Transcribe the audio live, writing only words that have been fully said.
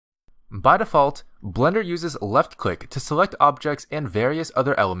By default, Blender uses left-click to select objects and various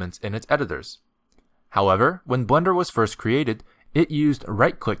other elements in its editors. However, when Blender was first created, it used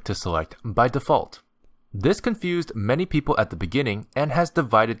right-click to select by default. This confused many people at the beginning and has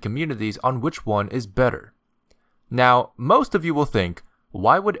divided communities on which one is better. Now, most of you will think,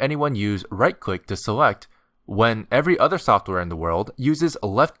 why would anyone use right-click to select when every other software in the world uses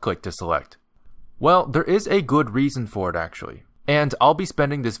left-click to select? Well, there is a good reason for it actually. And I'll be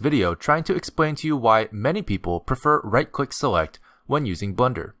spending this video trying to explain to you why many people prefer right-click select when using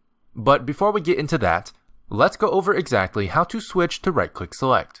Blender. But before we get into that, let's go over exactly how to switch to right-click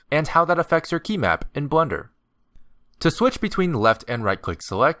select and how that affects your key map in Blender. To switch between left and right-click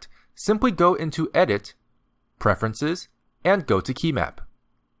select, simply go into Edit, Preferences, and go to Key Map.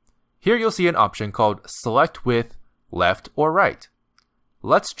 Here you'll see an option called Select with Left or Right.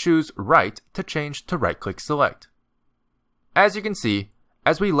 Let's choose Right to change to right-click select. As you can see,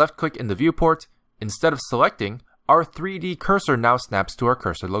 as we left-click in the viewport, instead of selecting, our 3D cursor now snaps to our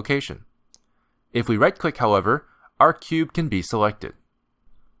cursor location. If we right-click, however, our cube can be selected.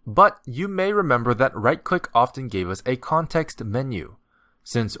 But you may remember that right-click often gave us a context menu.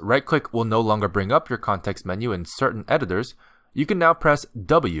 Since right-click will no longer bring up your context menu in certain editors, you can now press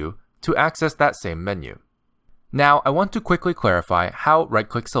W to access that same menu. Now, I want to quickly clarify how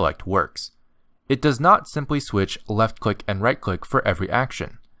right-click select works. It does not simply switch left-click and right-click for every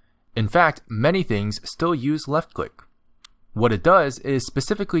action. In fact, many things still use left-click. What it does is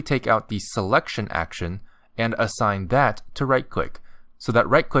specifically take out the selection action and assign that to right-click, so that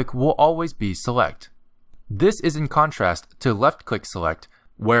right-click will always be select. This is in contrast to left-click select,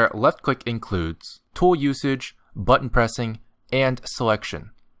 where left-click includes tool usage, button pressing, and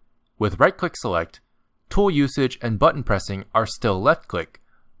selection. With right-click select, tool usage and button pressing are still left-click,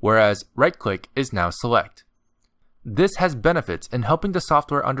 whereas right-click is now select. This has benefits in helping the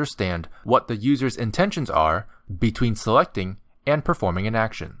software understand what the user's intentions are between selecting and performing an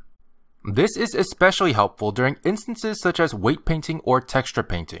action. This is especially helpful during instances such as weight painting or texture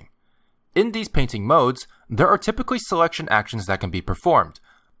painting. In these painting modes, there are typically selection actions that can be performed,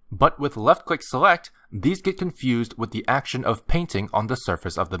 but with left-click select, these get confused with the action of painting on the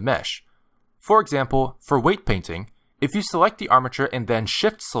surface of the mesh. For example, for weight painting, if you select the armature and then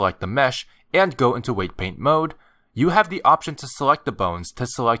shift select the mesh and go into weight paint mode, you have the option to select the bones to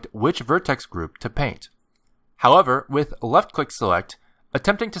select which vertex group to paint. However, with left-click select,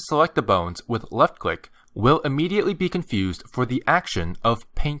 attempting to select the bones with left-click will immediately be confused for the action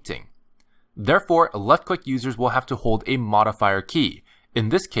of painting. Therefore, left-click users will have to hold a modifier key, in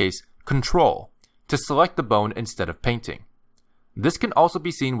this case, Control, to select the bone instead of painting. This can also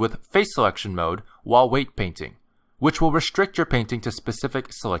be seen with face selection mode while weight painting, which will restrict your painting to specific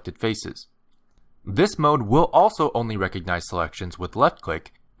selected faces. This mode will also only recognize selections with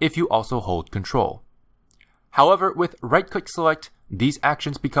left-click if you also hold Control. However, with right-click select, these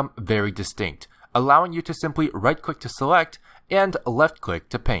actions become very distinct, allowing you to simply right-click to select and left-click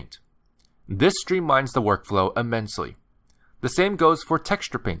to paint. This streamlines the workflow immensely. The same goes for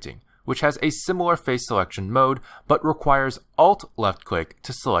texture painting, which has a similar face selection mode but requires Alt left-click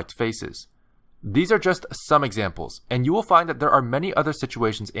to select faces. These are just some examples, and you will find that there are many other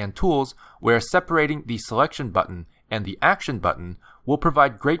situations and tools where separating the selection button and the action button will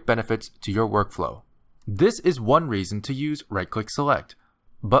provide great benefits to your workflow. This is one reason to use right-click select,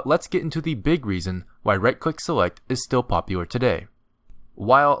 but let's get into the big reason why right-click select is still popular today.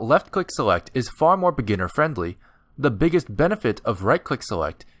 While left-click select is far more beginner-friendly, the biggest benefit of right-click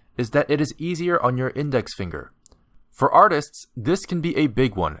select is that it is easier on your index finger. For artists, this can be a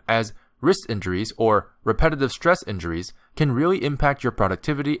big one, as wrist injuries or repetitive stress injuries can really impact your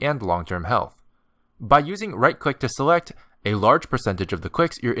productivity and long-term health. By using right-click to select, a large percentage of the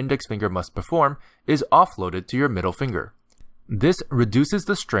clicks your index finger must perform is offloaded to your middle finger. This reduces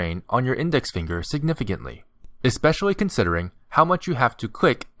the strain on your index finger significantly, especially considering how much you have to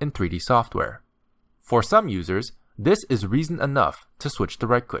click in 3D software. For some users, this is reason enough to switch to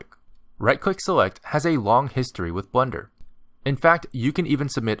right-click. Right-click select has a long history with Blender. In fact, you can even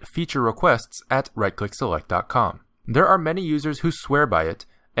submit feature requests at rightclickselect.com. There are many users who swear by it,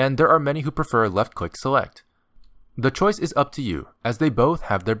 and there are many who prefer left-click select. The choice is up to you, as they both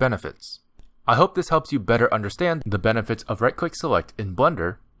have their benefits. I hope this helps you better understand the benefits of right-click select in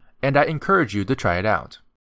Blender, and I encourage you to try it out.